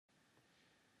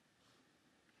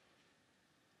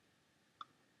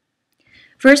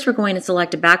First, we're going to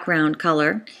select a background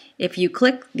color. If you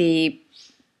click the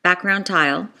background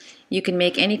tile, you can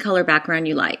make any color background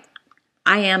you like.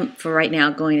 I am, for right now,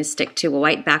 going to stick to a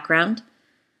white background.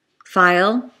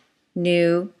 File,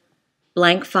 New,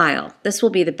 Blank File. This will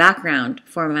be the background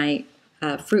for my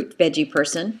fruit veggie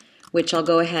person, which I'll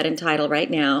go ahead and title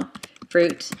right now,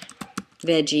 Fruit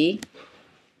Veggie.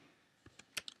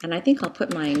 And I think I'll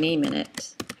put my name in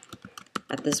it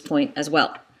at this point as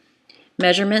well.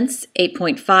 Measurements,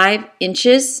 8.5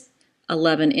 inches,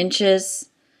 11 inches,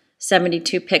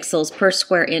 72 pixels per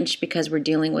square inch because we're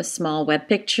dealing with small web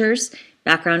pictures.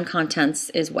 Background contents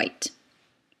is white.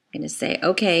 I'm going to say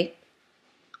OK.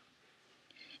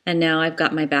 And now I've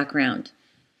got my background.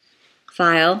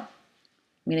 File.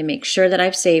 I'm going to make sure that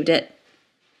I've saved it.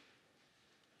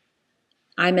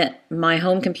 I'm at my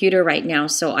home computer right now,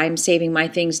 so I'm saving my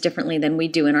things differently than we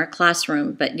do in our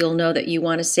classroom, but you'll know that you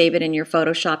want to save it in your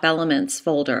Photoshop Elements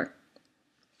folder.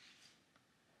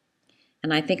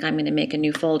 And I think I'm going to make a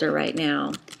new folder right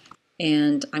now.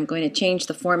 And I'm going to change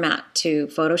the format to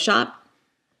Photoshop,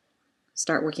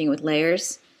 start working with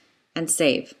layers, and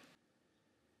save.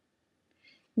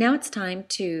 Now it's time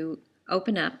to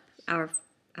open up our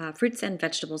fruits and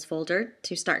vegetables folder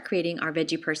to start creating our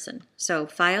veggie person. So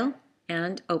File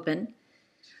and Open.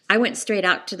 I went straight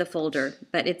out to the folder,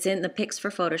 but it's in the Pics for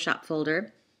Photoshop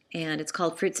folder, and it's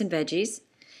called Fruits and Veggies.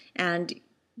 And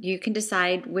you can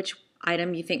decide which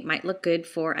item you think might look good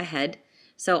for a head.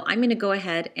 So I'm going to go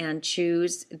ahead and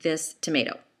choose this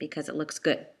tomato because it looks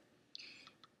good.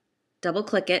 Double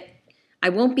click it. I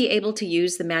won't be able to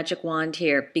use the magic wand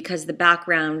here because the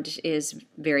background is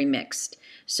very mixed.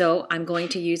 So I'm going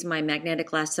to use my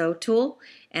magnetic lasso tool,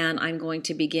 and I'm going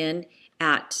to begin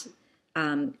at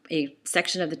a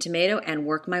section of the tomato and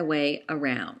work my way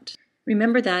around.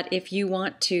 Remember that if you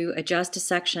want to adjust a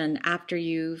section after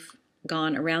you've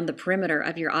gone around the perimeter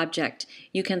of your object,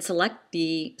 you can select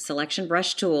the selection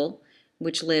brush tool,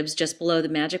 which lives just below the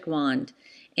magic wand,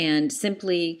 and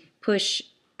simply push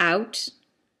out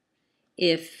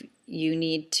if you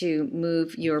need to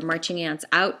move your marching ants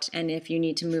out, and if you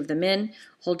need to move them in,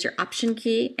 hold your Option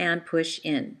key and push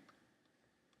in.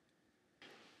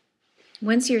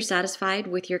 Once you're satisfied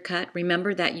with your cut,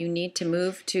 remember that you need to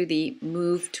move to the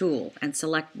Move tool and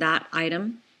select that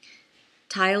item.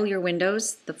 Tile your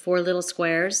windows, the 4 little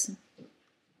squares,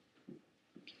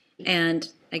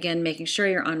 and again, making sure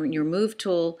you're on your Move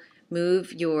tool,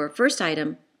 move your first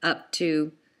item up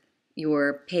to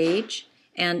your page.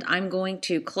 And I'm going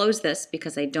to close this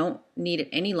because I don't need it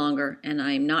any longer, and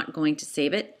I'm not going to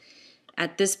save it.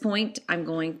 At this point, I'm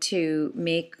going to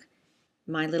make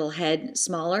my little head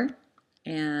smaller,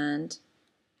 and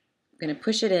I'm going to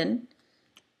push it in.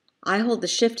 I hold the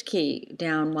Shift key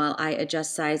down while I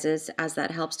adjust sizes, as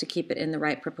that helps to keep it in the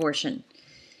right proportion.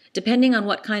 Depending on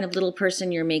what kind of little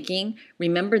person you're making,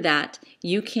 remember that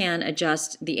you can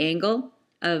adjust the angle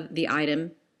of the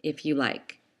item if you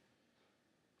like.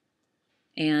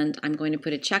 And I'm going to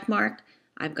put a check mark.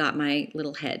 I've got my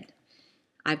little head.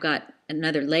 I've got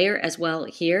another layer as well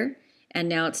here, and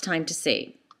now it's time to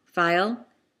save. File,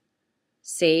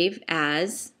 Save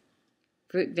as,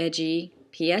 Fruit Veggie,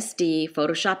 PSD,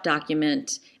 Photoshop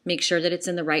document. Make sure that it's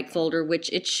in the right folder, which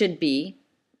it should be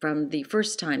from the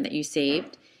first time that you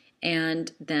saved,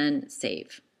 and then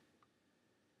save.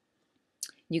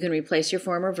 You can replace your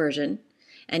former version,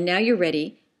 and now you're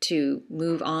ready to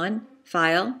move on,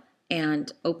 File,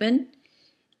 and Open.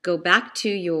 Go back to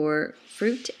your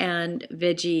fruit and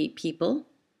veggie people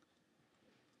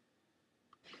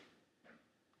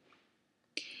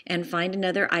and find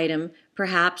another item,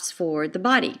 perhaps for the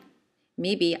body.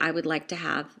 Maybe I would like to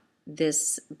have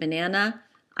this banana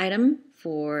item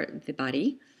for the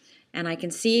body, and I can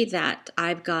see that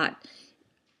I've got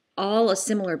all a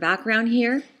similar background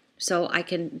here, so I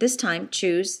can this time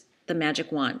choose the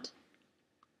magic wand.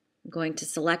 I'm going to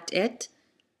select it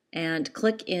and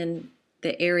click in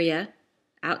the area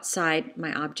outside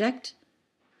my object,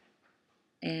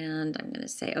 and I'm going to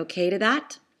say OK to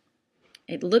that.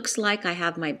 It looks like I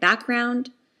have my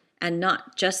background and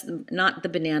not the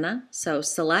banana, so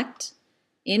select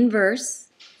Inverse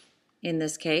in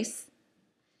this case,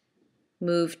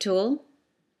 Move tool,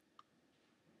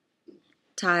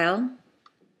 Tile,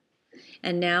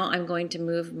 and now I'm going to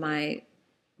move my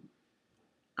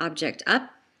object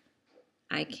up.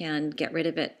 I can get rid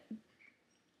of it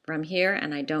from here,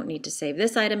 and I don't need to save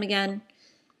this item again.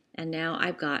 And now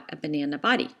I've got a banana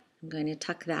body. I'm going to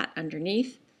tuck that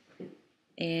underneath,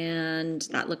 and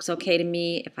that looks okay to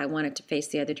me. If I want it to face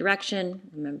the other direction,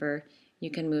 remember, you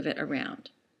can move it around.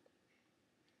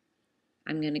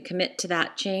 I'm going to commit to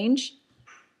that change.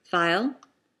 File,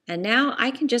 And now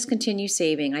I can just continue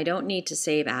saving. I don't need to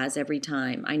save as every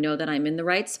time. I know that I'm in the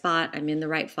right spot, I'm in the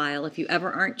right file. If you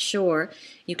ever aren't sure,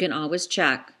 you can always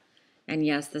check. And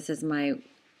yes, this is my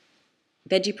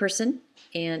veggie person,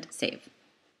 and save.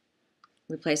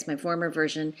 Replace my former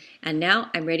version, and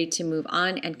now I'm ready to move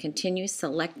on and continue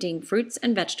selecting fruits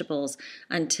and vegetables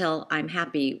until I'm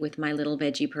happy with my little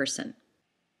veggie person.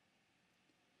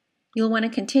 You'll want to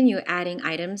continue adding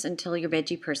items until your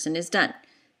veggie person is done.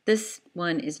 This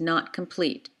one is not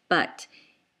complete, but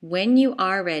when you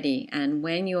are ready and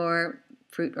when your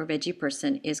fruit or veggie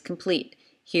person is complete,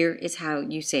 here is how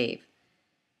you save.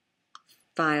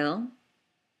 File,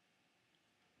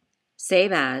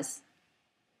 save as,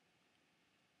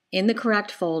 in the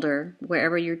correct folder,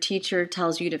 wherever your teacher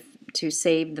tells you to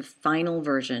save the final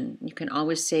version. You can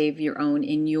always save your own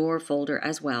in your folder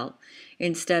as well.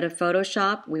 Instead of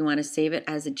Photoshop, we want to save it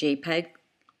as a JPEG,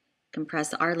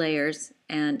 compress our layers,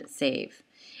 and save.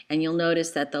 And you'll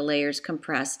notice that the layers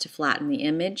compress to flatten the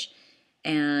image,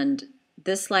 and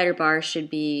this slider bar should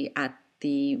be at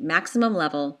the maximum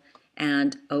level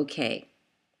and OK.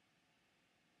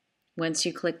 Once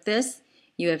you click this,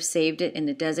 you have saved it in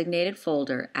the designated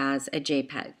folder as a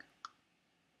JPEG.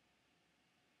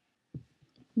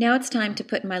 Now it's time to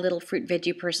put my little fruit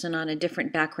veggie person on a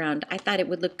different background. I thought it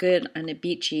would look good on a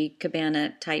beachy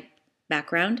cabana type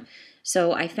background.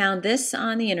 So I found this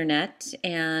on the internet,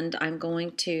 and I'm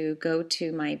going to go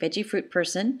to my veggie fruit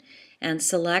person and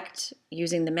select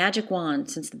using the magic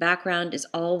wand, since the background is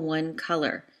all one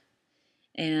color.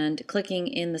 And clicking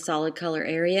in the solid color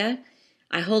area,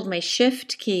 I hold my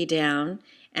shift key down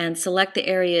and select the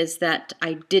areas that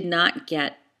I did not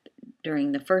get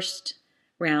during the first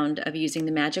round of using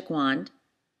the magic wand.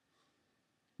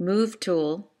 Move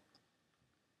tool,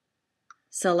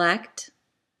 select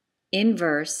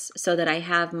inverse so that I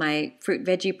have my fruit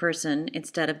veggie person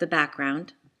instead of the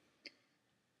background.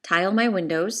 Tile my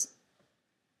windows,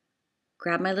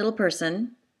 grab my little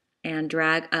person, and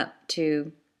drag up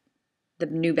to the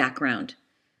new background.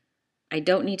 I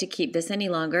don't need to keep this any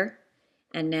longer,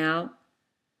 and now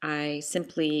I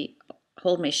simply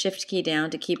hold my shift key down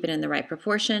to keep it in the right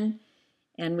proportion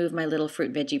and move my little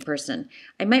fruit veggie person.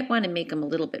 I might want to make him a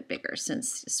little bit bigger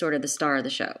since it's sort of the star of the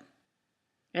show.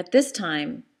 At this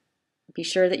time, be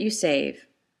sure that you save.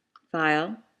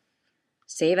 File,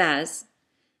 save as.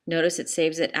 Notice it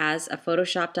saves it as a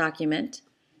Photoshop document.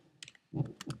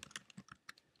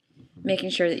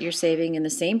 Making sure that you're saving in the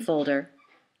same folder.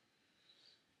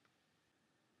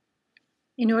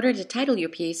 In order to title your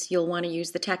piece, you'll want to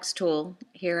use the text tool.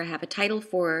 Here I have a title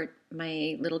for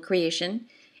my little creation,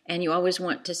 and you always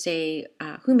want to say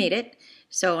who made it.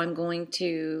 So I'm going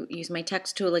to use my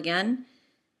text tool again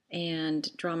and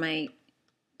draw my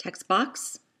text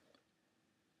box,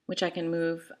 which I can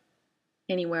move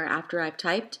anywhere after I've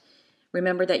typed.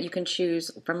 Remember that you can choose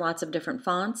from lots of different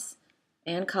fonts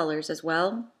and colors as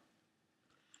well.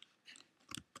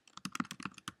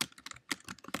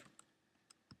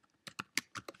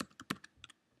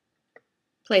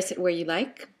 Place it where you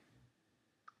like.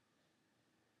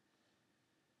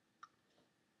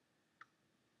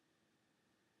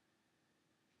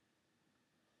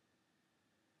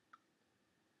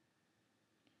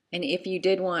 And if you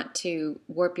did want to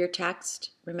warp your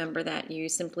text, remember that you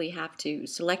simply have to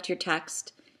select your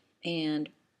text and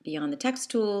be on the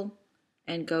text tool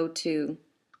and go to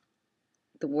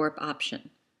the warp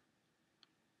option.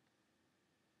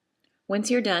 Once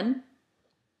you're done,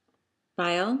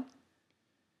 file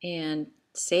and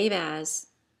save as.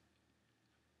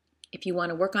 If you want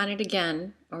to work on it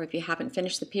again, or if you haven't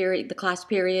finished the class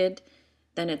period,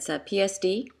 then it's a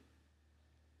PSD,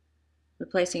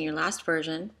 replacing your last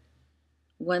version.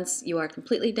 Once you are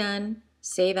completely done,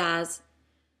 save as.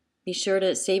 Be sure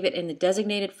to save it in the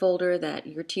designated folder that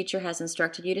your teacher has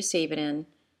instructed you to save it in.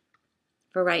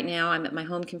 For right now, I'm at my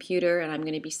home computer and I'm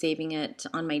going to be saving it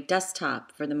on my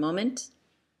desktop for the moment.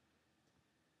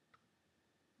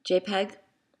 JPEG,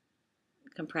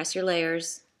 compress your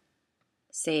layers,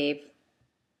 save,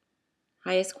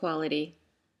 highest quality,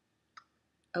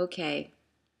 OK,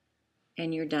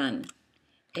 and you're done.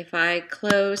 If I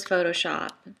close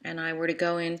Photoshop and I were to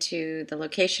go into the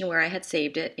location where I had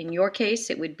saved it, in your case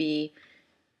it would be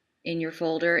in your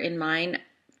folder. In mine,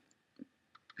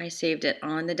 I saved it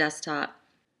on the desktop.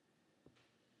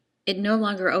 It no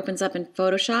longer opens up in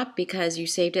Photoshop because you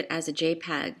saved it as a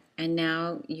JPEG, and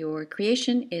now your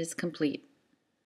creation is complete.